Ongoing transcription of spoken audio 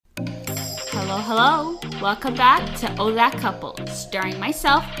Hello. Welcome back to Oh That Couple, starring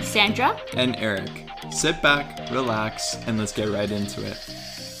myself, Sandra. And Eric. Sit back, relax, and let's get right into it.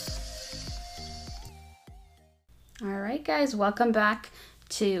 Alright guys, welcome back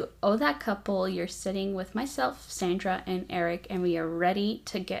to Oh That Couple. You're sitting with myself, Sandra, and Eric, and we are ready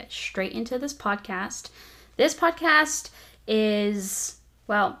to get straight into this podcast. This podcast is,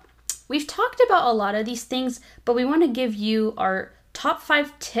 well, we've talked about a lot of these things, but we want to give you our top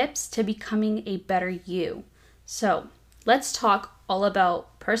 5 tips to becoming a better you. So let's talk all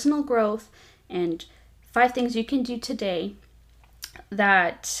about personal growth and 5 things you can do today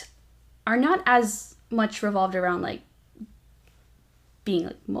that are not as much revolved around like being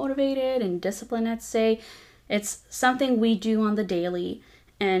like motivated and disciplined, let's say. It's something we do on the daily,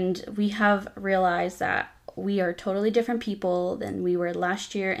 and we have realized that we are totally different people than we were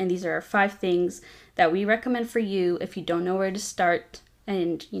last year, and these are our 5 things that we recommend for you if you don't know where to start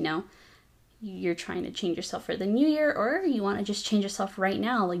and you're trying to change yourself for the new year, or you want to just change yourself right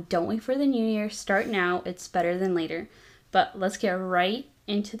now. Like, don't wait for the new year, start now. It's better than later. But let's get right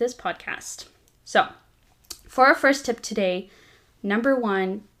into this podcast. So for our first tip today, number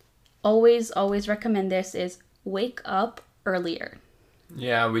 1, always recommend this, is wake up earlier.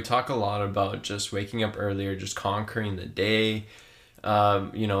 Yeah, we talk a lot about just waking up earlier, just conquering the day. We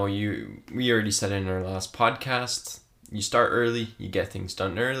already said in our last podcast, you start early, you get things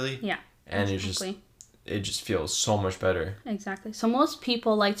done early. Yeah. And exactly. it just feels so much better. Exactly. So most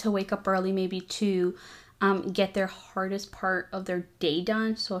people like to wake up early maybe to get their hardest part of their day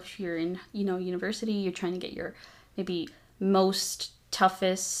done. So if you're in, university, you're trying to get your maybe most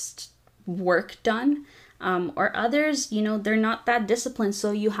toughest work done. Or others, they're not that disciplined,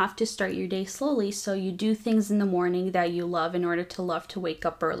 so you have to start your day slowly. So you do things in the morning that you love in order to love to wake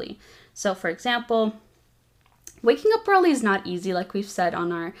up early. So for example, waking up early is not easy, like we've said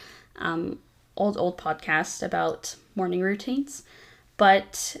on our old podcast about morning routines.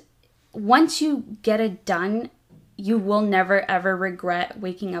 But once you get it done, you will never ever regret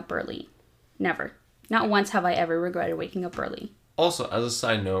waking up early. Never. Not once have I ever regretted waking up early. Also, as a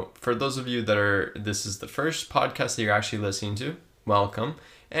side note, for those of you this is the first podcast that you're actually listening to, welcome.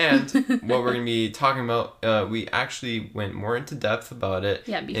 And what we're going to be talking about, we actually went more into depth about it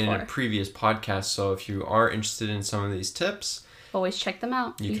in a previous podcast. So if you are interested in some of these tips, always check them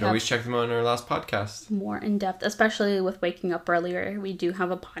out. You can always check them out in our last podcast. More in depth, especially with waking up earlier. We do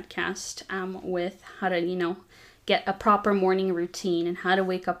have a podcast with how to, get a proper morning routine and how to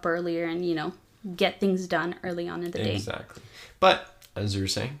wake up earlier and, get things done early on in the day. Exactly. But as you were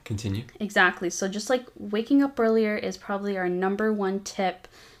saying, continue. Exactly. So just like waking up earlier is probably our number 1 tip,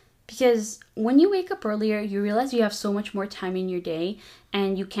 because when you wake up earlier, you realize you have so much more time in your day,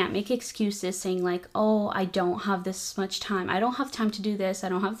 and you can't make excuses saying like, oh, I don't have this much time. I don't have time to do this. I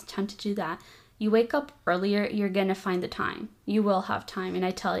don't have the time to do that. You wake up earlier, you're going to find the time. You will have time. And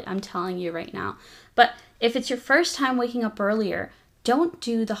I'm telling you right now. But if it's your first time waking up earlier, don't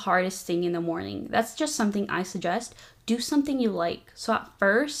do the hardest thing in the morning. That's just something I suggest. Do something you like. So at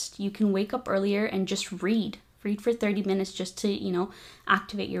first, you can wake up earlier and just read. Read for 30 minutes just to,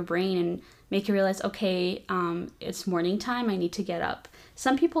 activate your brain and make you realize, okay, it's morning time. I need to get up.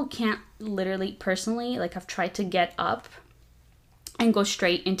 Some people can't literally, personally, like I've tried to get up and go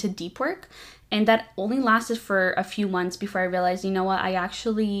straight into deep work. And that only lasted for a few months before I realized, I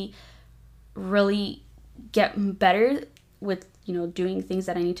actually really get better with doing things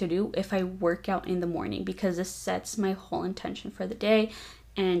that I need to do if I work out in the morning, because this sets my whole intention for the day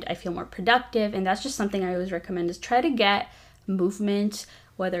and I feel more productive. And that's just something I always recommend, is try to get movement,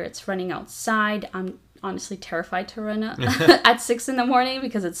 whether it's running outside. I'm honestly terrified to run at 6 in the morning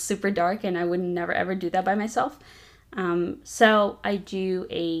because it's super dark and I would never ever do that by myself. So I do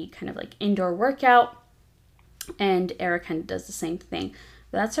a kind of like indoor workout, and Eric kind of does the same thing.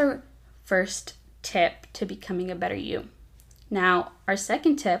 But that's our first tip to becoming a better you. Now, our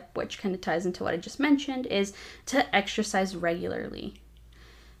second tip, which kind of ties into what I just mentioned, is to exercise regularly.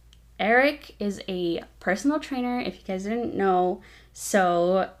 Eric is a personal trainer, if you guys didn't know.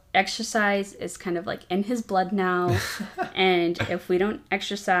 So exercise is kind of like in his blood now. And if we don't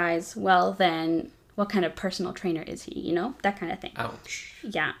exercise, well, then what kind of personal trainer is he? That kind of thing. Ouch.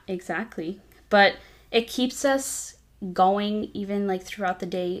 Yeah, exactly. But it keeps us going even like throughout the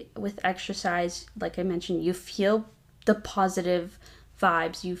day with exercise. Like I mentioned, you feel the positive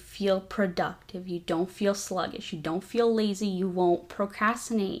vibes, you feel productive, you don't feel sluggish, you don't feel lazy, you won't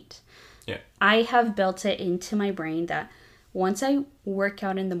procrastinate. Yeah. I have built it into my brain that once I work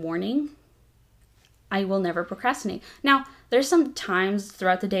out in the morning, I will never procrastinate. Now, there's some times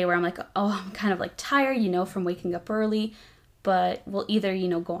throughout the day where I'm like, oh, I'm kind of like tired, from waking up early. but we'll either,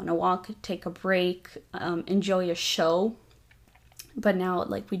 go on a walk, take a break, enjoy a show. But now,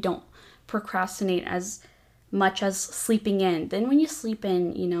 like, we don't procrastinate as much as sleeping in. Then when you sleep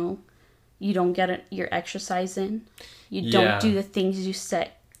in, you don't get your exercise in. You don't do the things you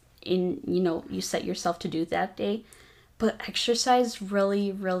set yourself to do that day. But exercise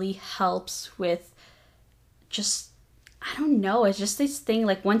really, really helps with just, I don't know, it's just this thing,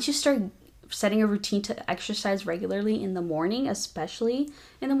 like once you start setting a routine to exercise regularly in the morning, especially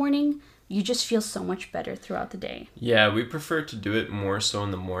in the morning, you just feel so much better throughout the day. Yeah, we prefer to do it more so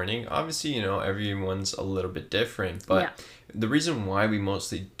in the morning. Obviously, everyone's a little bit different, but the reason why we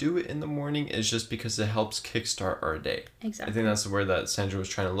mostly do it in the morning is just because it helps kickstart our day. Exactly. I think that's the word that Sandra was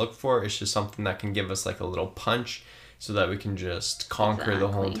trying to look for. It's just something that can give us like a little punch so that we can just conquer the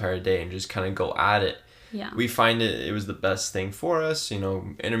whole entire day and just kind of go at it. Yeah. We find it was the best thing for us,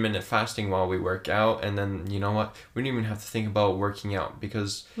 intermittent fasting while we work out. And then, you know what? We don't even have to think about working out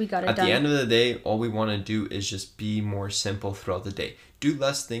because at the end of the day, all we want to do is just be more simple throughout the day. Do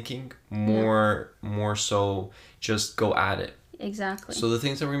less thinking, more so just go at it. Exactly. So the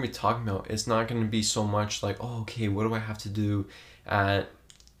things that we're going to be talking about, it's not going to be so much like, oh, okay, what do I have to do at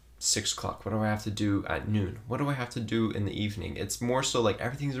 6 o'clock? What do I have to do at noon? What do I have to do in the evening? It's more so like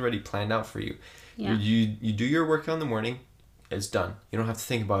everything's already planned out for you. Yeah. You do your workout in the morning, it's done. You don't have to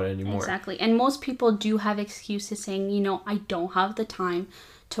think about it anymore. Exactly. And most people do have excuses saying, I don't have the time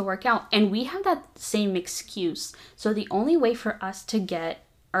to work out. And we have that same excuse. So the only way for us to get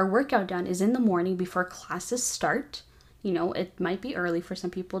our workout done is in the morning before classes start. It might be early for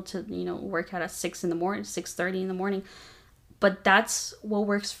some people to, work out at 6 in the morning, 6:30 in the morning. But that's what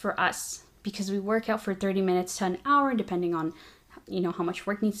works for us because we work out for 30 minutes to an hour, depending on how much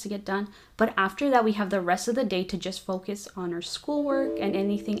work needs to get done. But after that, we have the rest of the day to just focus on our schoolwork and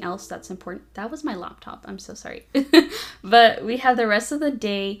anything else that's important. That was my laptop. I'm so sorry. But we have the rest of the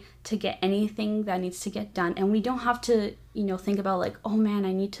day to get anything that needs to get done. And we don't have to, think about like, oh man,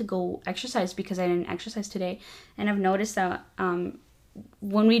 I need to go exercise because I didn't exercise today. And I've noticed that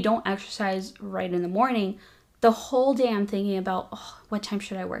when we don't exercise right in the morning, the whole day I'm thinking about, what time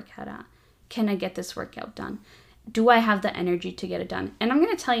should I work out at? Can I get this workout done? Do I have the energy to get it done? And I'm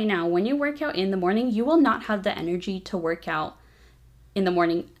going to tell you now, when you work out in the morning, you will not have the energy to work out in the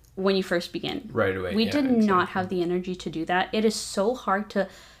morning when you first begin. Right away. We did not have the energy to do that. It is so hard to,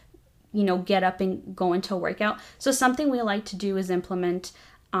 get up and go into a workout. So something we like to do is implement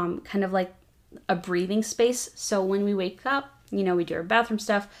kind of like a breathing space. So when we wake up, we do our bathroom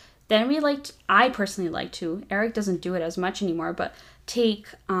stuff. Then I personally like to, Eric doesn't do it as much anymore, but take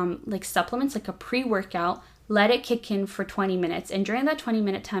like supplements, like a pre-workout, let it kick in for 20 minutes. And during that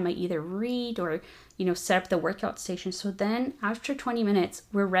 20-minute time, I either read or, set up the workout station. So then after 20 minutes,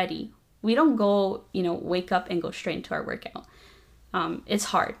 we're ready. We don't go, wake up and go straight into our workout. It's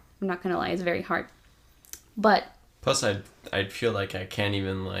hard. I'm not going to lie. It's very hard. But plus, I'd feel like I can't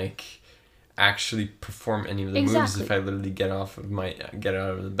even actually perform any of the moves if I literally get out of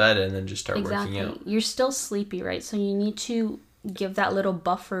the bed and then just start working out. You're still sleepy, right? So you need to give that little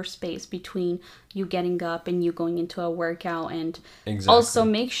buffer space between you getting up and you going into a workout. And also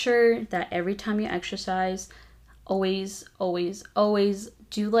make sure that every time you exercise, always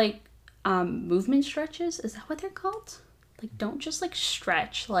do movement stretches. Is that what they're called? Don't just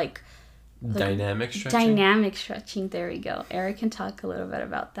stretch, dynamic stretching. Dynamic stretching. There we go. Eric can talk a little bit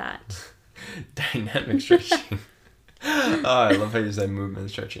about that. Dynamic stretching. Oh, I love how you said movement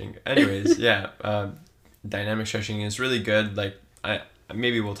stretching. Anyways, dynamic stretching is really good.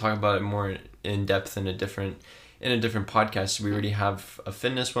 Maybe we'll talk about it more in depth in a different podcast. We already have a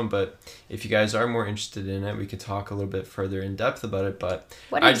fitness one, but if you guys are more interested in it, we could talk a little bit further in depth about it. But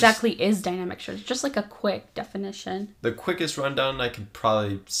what exactly is dynamic stretching? Just like a quick definition. The quickest rundown I could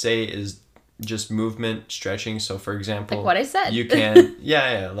probably say is just movement stretching. So for example, like what I said, you can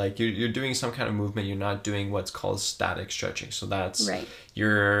you're doing some kind of movement. You're not doing what's called static stretching. So that's right.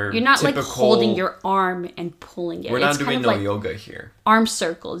 You're not holding your arm and pulling it. We're not doing yoga here. Arm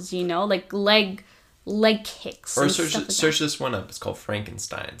circles, leg kicks. Or search this one up. It's called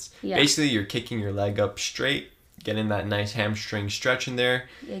Frankenstein's. Yeah. Basically, you're kicking your leg up straight, getting that nice hamstring stretch in there.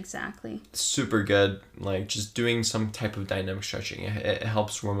 Exactly. Super good. Just doing some type of dynamic stretching. It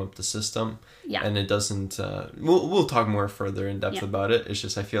helps warm up the system. Yeah. And it doesn't. We'll talk more further in depth about it. It's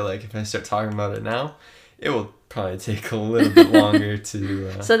just I feel like if I start talking about it now, it will probably take a little bit longer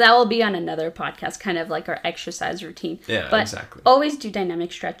to... So that will be on another podcast, kind of like our exercise routine. Yeah, but exactly. Always do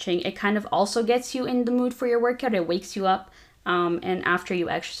dynamic stretching. It kind of also gets you in the mood for your workout. It wakes you up. And after you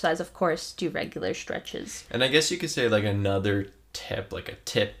exercise, of course, do regular stretches. And I guess you could say another tip,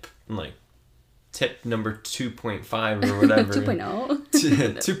 tip number 2.5 or whatever. 2.0.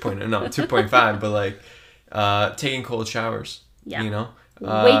 2.0, no, 2.5, but like taking cold showers. Yeah. You know?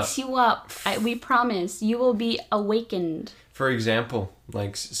 Wakes you up. We promise. You will be awakened. For example,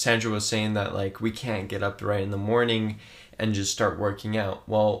 like Sandra was saying that like we can't get up right in the morning and just start working out.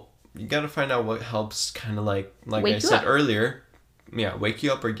 Well, you got to find out what helps kind of like I said earlier, wake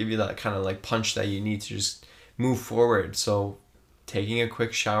you up or give you that kind of like punch that you need to just move forward. So taking a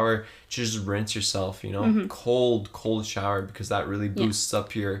quick shower, just rinse yourself, you know, cold shower, because that really boosts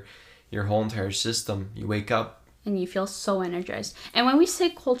up your whole entire system. You wake up and you feel so energized. And when we say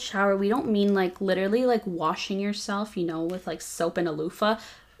cold shower, we don't mean like literally like washing yourself, you know, with like soap and a loofah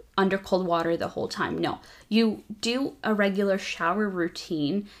under cold water the whole time. No, you do a regular shower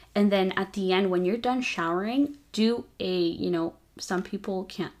routine, and then at the end when you're done showering, do a, you know, some people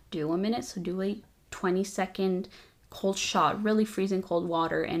can't do a minute, so do a 20-second cold shot, really freezing cold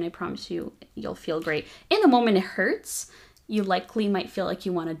water, and I promise you, you'll feel great. In the moment it hurts. You likely might feel like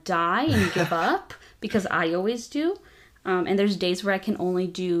you want to die and give up, because I always do. And there's days where I can only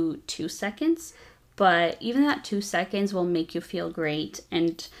do 2 seconds, but even that 2 seconds will make you feel great.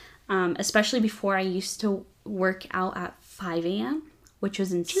 And especially before, I used to work out at 5 a.m., which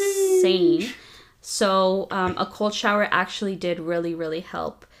was insane. So a cold shower actually did really, really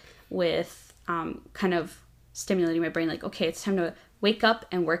help with kind of stimulating my brain. Like, okay, it's time to wake up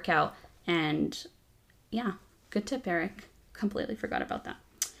and work out. And yeah, good tip, Eric. Completely forgot about that.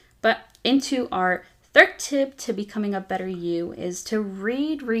 But into our third tip to becoming a better you is to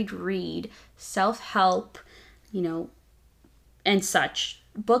read self-help, you know, and such.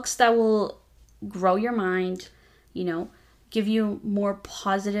 Books that will grow your mind, you know, give you more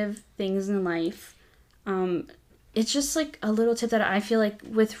positive things in life. It's just like a little tip that I feel like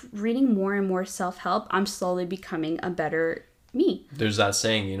with reading more and more self-help, I'm slowly becoming a better me. There's that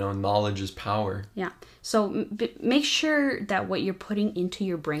saying, you know, knowledge is power. Yeah. So make sure that what you're putting into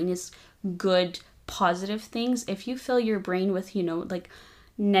your brain is good, positive things. If you fill your brain with, you know, like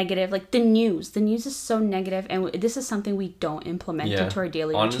negative, like the news is so negative, and this is something we don't implement into our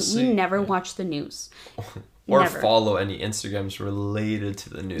daily routine. We never watch the news. Or follow any Instagrams related to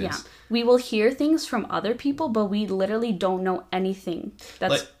the news. Yeah. We will hear things from other people, but we literally don't know anything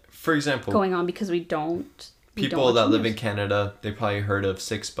that's like, for example, going on, because we don't. People that live in Canada, they probably heard of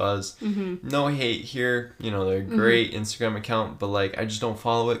Six Buzz. No hate here. You know, they're a great Instagram account, but like I just don't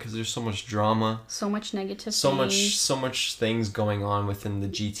follow it because there's so much drama. So much negative so much things going on within the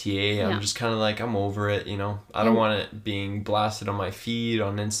GTA. Yeah. I'm just kind of like, I'm over it, you know. I don't want it being blasted on my feed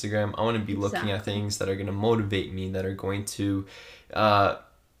on Instagram. I want to be looking at things that are going to motivate me, that are going to,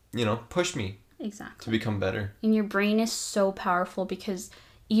 you know, push me. Exactly. To become better. And your brain is so powerful, because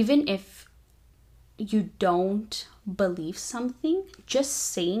even if you don't believe something, just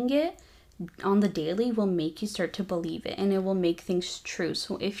saying it on the daily will make you start to believe it, and it will make things true.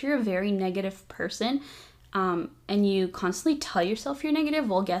 So if you're a very negative person and you constantly tell yourself you're negative,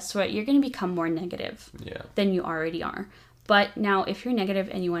 well, guess what? You're going to become more negative than you already are. But now if you're negative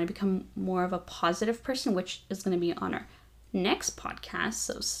and you want to become more of a positive person, which is going to be on our next podcast,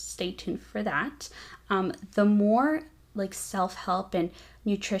 so stay tuned for that, the more like self-help and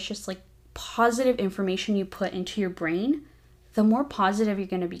nutritious, like positive information you put into your brain, the more positive you're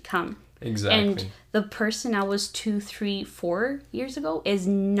going to become. Exactly. And the person I was 2, 3, 4 years ago is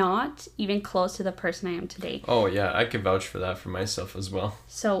not even close to the person I am today. Oh yeah, I can vouch for that for myself as well.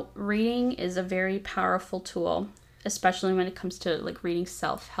 So reading is a very powerful tool, especially when it comes to like reading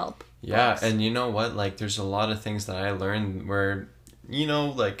self-help books. And you know what, like there's a lot of things that I learned where, you know,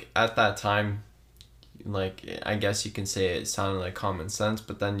 like at that time, like I guess you can say it sounded like common sense,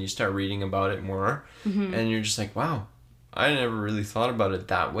 but then you start reading about it more and you're just like, wow, I never really thought about it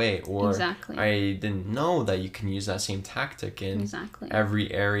that way, or I didn't know that you can use that same tactic in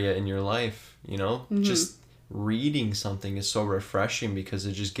every area in your life, you know. Just reading something is so refreshing because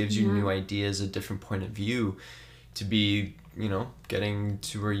it just gives you new ideas, a different point of view to be, you know, getting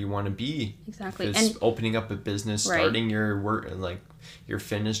to where you want to be. And opening up a business, starting your work, like your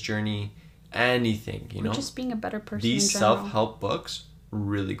fitness journey, anything, you know, just being a better person. These self-help books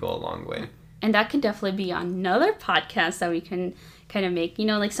really go a long way, and that could definitely be another podcast that we can kind of make. You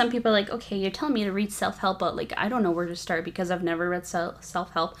know, like some people are like, okay, you're telling me to read self-help, but like I don't know where to start because I've never read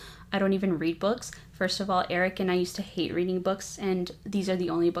self-help. I don't even read books. First of all, Eric and I used to hate reading books, and these are the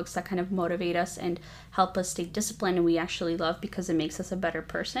only books that kind of motivate us and help us stay disciplined, and we actually love because it makes us a better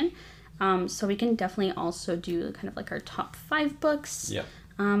person. So we can definitely also do kind of like our top 5 books.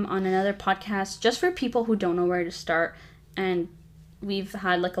 On another podcast, just for people who don't know where to start. And we've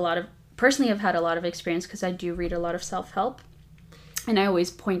had like I've had a lot of experience because I do read a lot of self-help. And I always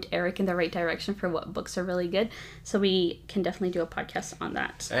point Eric in the right direction for what books are really good. So we can definitely do a podcast on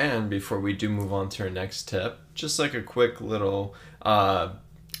that. And before we do move on to our next tip, just like a quick little, I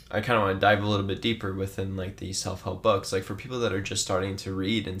kind of want to dive a little bit deeper within like the self-help books. Like for people that are just starting to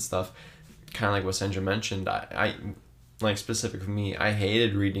read and stuff, kind of like what Sandra mentioned, I like specific for me, I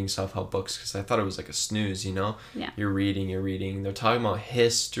hated reading self-help books because I thought it was like a snooze, you know? Yeah. You're reading. They're talking about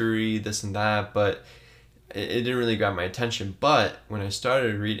history, this and that, but it didn't really grab my attention. But when I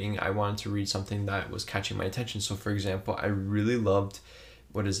started reading, I wanted to read something that was catching my attention. So for example, I really loved,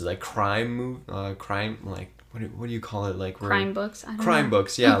 what is it, like crime, like what do you call it, like crime books? I don't crime know.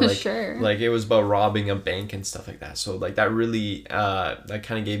 books, yeah, like Sure. like it was about robbing a bank and stuff like that. So like that really that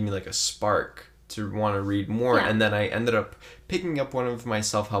kind of gave me like a spark to want to read more. Yeah. And then I ended up picking up one of my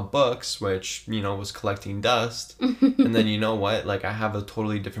self-help books, which, you know, was collecting dust. And then, you know what, like I have a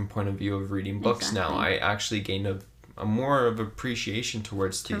totally different point of view of reading books now. I actually gained a more of appreciation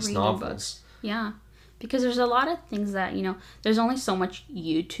towards these novels. Books. Yeah, because there's a lot of things that, you know, there's only so much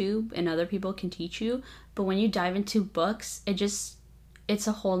YouTube and other people can teach you, but when you dive into books, it's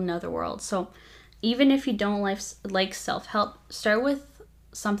a whole nother world. So even if you don't like self-help, start with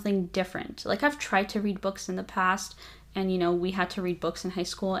something different. Like I've tried to read books in the past, and you know, we had to read books in high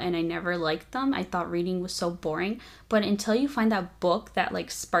school and I never liked them. I thought reading was so boring. But until you find that book that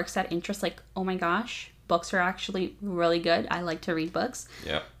like sparks that interest, like, oh my gosh, books are actually really good, I like to read books.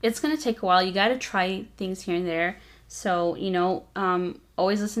 Yeah, it's gonna take a while. You got to try things here and there. So, you know,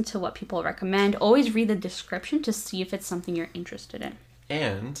 always listen to what people recommend. Always read the description to see if it's something you're interested in.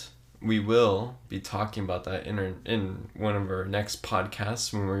 And we will be talking about that in one of our next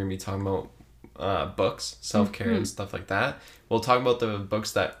podcasts when we're going to be talking about books, self-care and stuff like that. We'll talk about the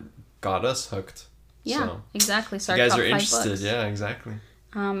books that got us hooked. Yeah, so, exactly. So you guys are interested. Books. Yeah, exactly.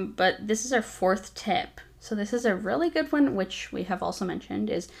 But this is our fourth tip. So this is a really good one, which we have also mentioned,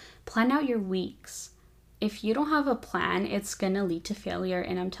 is plan out your weeks. If you don't have a plan, it's going to lead to failure,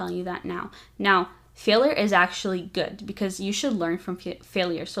 and I'm telling you that now. Now, failure is actually good because you should learn from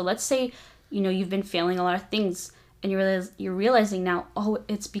failure. So let's say, you know, you've been failing a lot of things and you're realizing now, oh,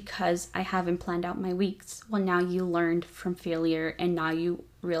 it's because I haven't planned out my weeks. Well, now you learned from failure and now you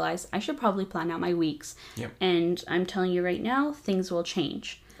realize I should probably plan out my weeks. Yep. And I'm telling you right now, things will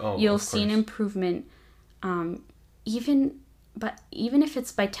change. Oh, you'll see an improvement, even if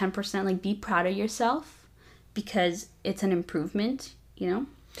it's by 10%, like be proud of yourself because it's an improvement, you know?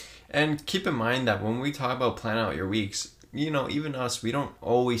 And keep in mind that when we talk about plan out your weeks, you know, even us, we don't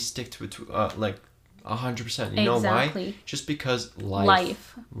always stick to it like 100%. You know why? Just because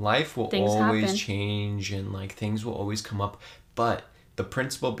life will things always happen. Change, and like things will always come up. But the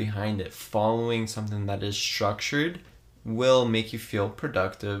principle behind it, following something that is structured, will make you feel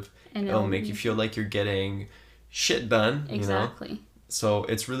productive. And it'll make you feel like you're getting shit done. Exactly. You know? So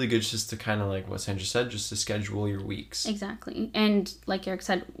it's really good just to kind of like what Sandra said, just to schedule your weeks. Exactly. And like Eric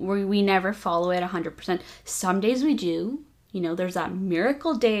said, we never follow it 100%. Some days we do. You know, there's that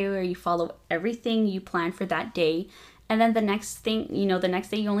miracle day where you follow everything you plan for that day. And then the next day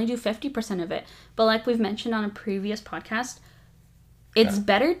you only do 50% of it. But like we've mentioned on a previous podcast, it's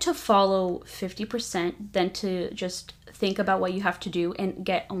better to follow 50% than to just think about what you have to do and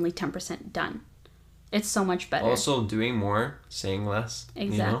get only 10% done. It's so much better. Also, doing more, saying less.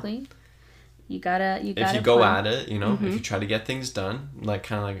 Exactly. You know? You gotta if you go at it, you know, if you try to get things done, like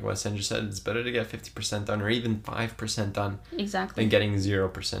kind of like what Sandra said, it's better to get 50% done or even 5% done. Exactly. Than getting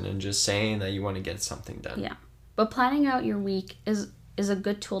 0% and just saying that you want to get something done. Yeah. But planning out your week is a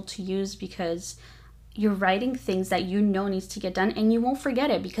good tool to use because you're writing things that you know needs to get done and you won't forget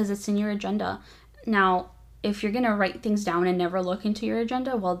it because it's in your agenda. Now, if you're going to write things down and never look into your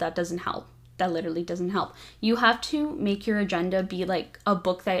agenda, well, that doesn't help. That literally doesn't help. You have to make your agenda be like a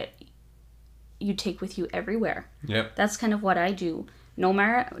book that you take with you everywhere. Yep. That's kind of what I do. No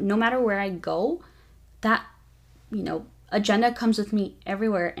matter where I go, that, you know, agenda comes with me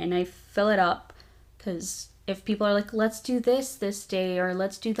everywhere and I fill it up because if people are like, let's do this day or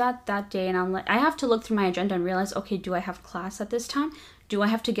let's do that day, and I'm like, I have to look through my agenda and realize, okay, do I have class at this time? Do I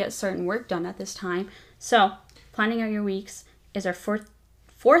have to get certain work done at this time? So planning out your weeks is our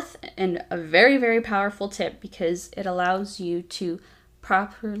fourth and a very, very powerful tip because it allows you to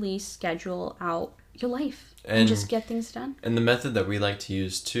properly schedule out your life and just get things done. And the method that we like to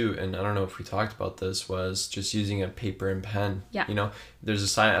use too, and I don't know if we talked about this, was just using a paper and pen. Yeah. You know, there's a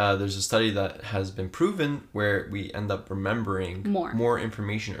study that has been proven where we end up remembering more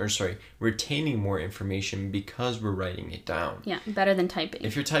information, retaining more information because we're writing it down. Yeah, better than typing.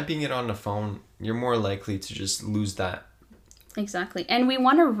 If you're typing it on the phone, you're more likely to just lose that. Exactly. And we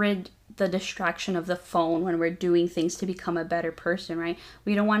want to the distraction of the phone when we're doing things to become a better person, right?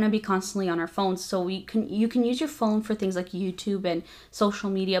 We don't want to be constantly on our phones. So you can use your phone for things like YouTube and social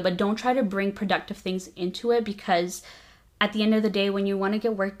media, but don't try to bring productive things into it, because at the end of the day, when you want to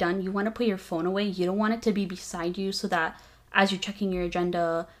get work done, you want to put your phone away. You don't want it to be beside you so that as you're checking your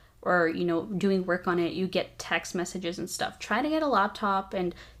agenda or, you know, doing work on it, you get text messages and stuff. Try to get a laptop,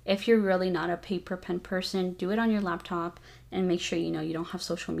 and if you're really not a paper pen person, do it on your laptop, and make sure, you know, you don't have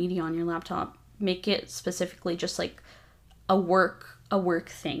social media on your laptop. Make it specifically just like a work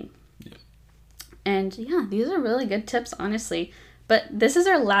thing. Yeah. And yeah, these are really good tips, honestly. But this is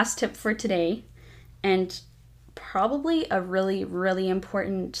our last tip for today, and probably a really, really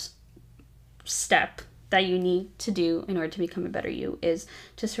important step that you need to do in order to become a better you is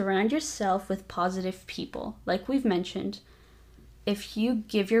to surround yourself with positive people. Like we've mentioned, if you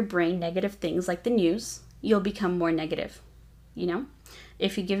give your brain negative things like the news, you'll become more negative, you know?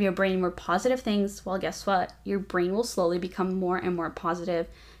 If you give your brain more positive things, well, guess what? Your brain will slowly become more and more positive,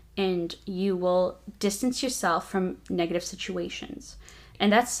 and you will distance yourself from negative situations.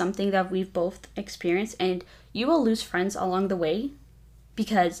 And that's something that we've both experienced, and you will lose friends along the way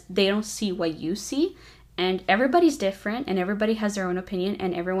because they don't see what you see. And everybody's different, and everybody has their own opinion,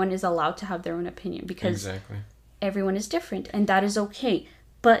 and everyone is allowed to have their own opinion because everyone is different, and that is okay.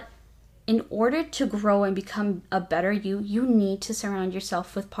 But in order to grow and become a better you, you need to surround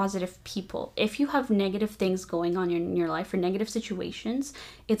yourself with positive people. If you have negative things going on in your life or negative situations,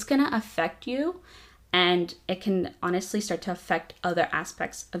 it's going to affect you, and it can honestly start to affect other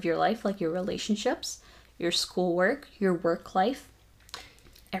aspects of your life, like your relationships, your schoolwork, your work life.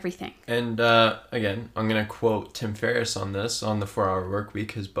 Everything. And again, I'm going to quote Tim Ferriss on this, on the 4-Hour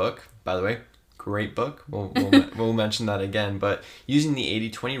Workweek, his book. By the way, great book. We'll mention that again. But using the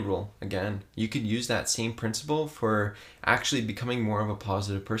 80-20 rule, again, you could use that same principle for actually becoming more of a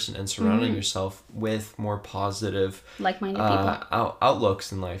positive person and surrounding yourself with more positive, like-minded people.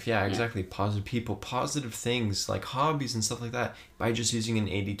 Outlooks in life. Yeah, exactly. Positive people, positive things like hobbies and stuff like that, by just using an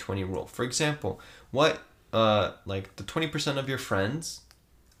 80-20 rule. For example, what like the 20% of your friends,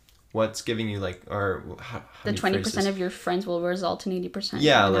 what's giving you like, or how the 20% of your friends will result in 80%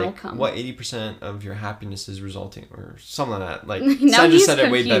 yeah, of an like outcome. What 80% of your happiness is resulting, or something like that. Like Now Sandra said confused.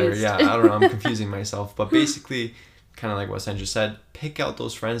 It way better. Yeah, I don't know, I'm confusing myself, but basically kind of like what Sandra said, pick out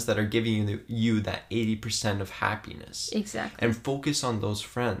those friends that are giving you that 80% of happiness. Exactly. And focus on those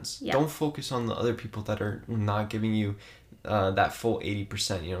friends. Yeah. Don't focus on the other people that are not giving you that full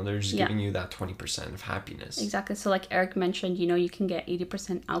 80%, you know, they're just giving you that 20% of happiness. Exactly. So like Eric mentioned, you know, you can get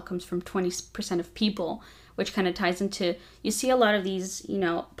 80% outcomes from 20% of people, which kind of ties into, you see a lot of these, you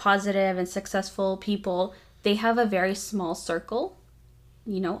know, positive and successful people, they have a very small circle,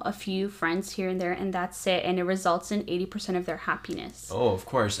 you know, a few friends here and there, and that's it. And it results in 80% of their happiness. Oh, of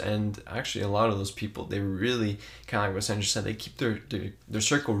course. And actually a lot of those people, they really, kind of like what Sandra said, they keep their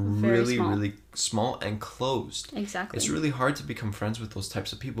circle really small and closed. Exactly. It's really hard to become friends with those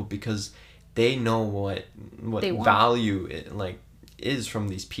types of people because they know what they value it like is from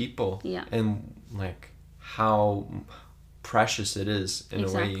these people. Yeah. And like how precious it is in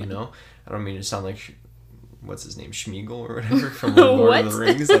a way, you know. I don't mean to sound like what's his name, Schmeagol or whatever from like Lord of the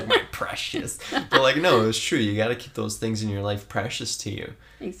Rings, like my precious. But like, no, it's true. You got to keep those things in your life precious to you.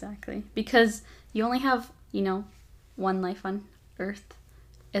 Exactly. Because you only have, you know, one life on Earth.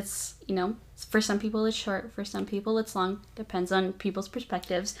 It's, you know, for some people it's short, for some people it's long. Depends on people's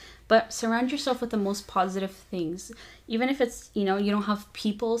perspectives. But surround yourself with the most positive things. Even if it's, you know, you don't have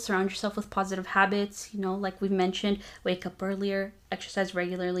people, surround yourself with positive habits. You know, like we've mentioned, wake up earlier, exercise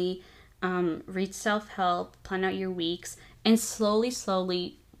regularly, read self-help, plan out your weeks, and slowly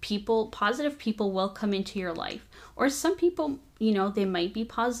positive people will come into your life. Or some people, you know, they might be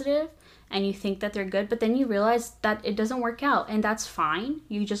positive and you think that they're good, but then you realize that it doesn't work out, and that's fine.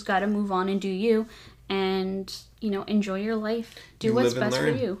 You just got to move on and do you, and, you know, enjoy your life. Do what's best for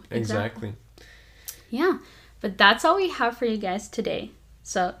you. Exactly. Yeah, but that's all we have for you guys today.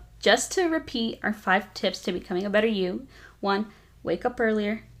 So just to repeat our 5 tips to becoming a better you: 1, wake up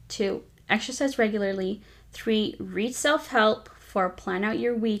earlier; 2, exercise regularly; 3, read self-help; 4, plan out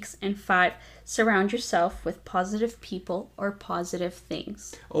your weeks; and 5, surround yourself with positive people or positive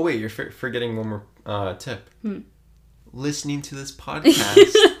things. Oh wait, you're forgetting one more tip. Listening to this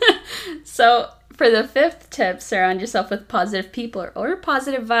podcast. So for the 5th tip, surround yourself with positive people or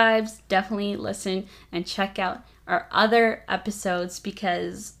positive vibes. Definitely listen and check out our other episodes,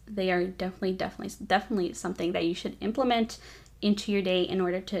 because they are definitely something that you should implement into your day in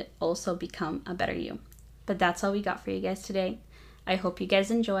order to also become a better you. But that's all we got for you guys today. I hope you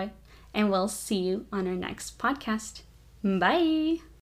guys enjoy, and we'll see you on our next podcast. Bye!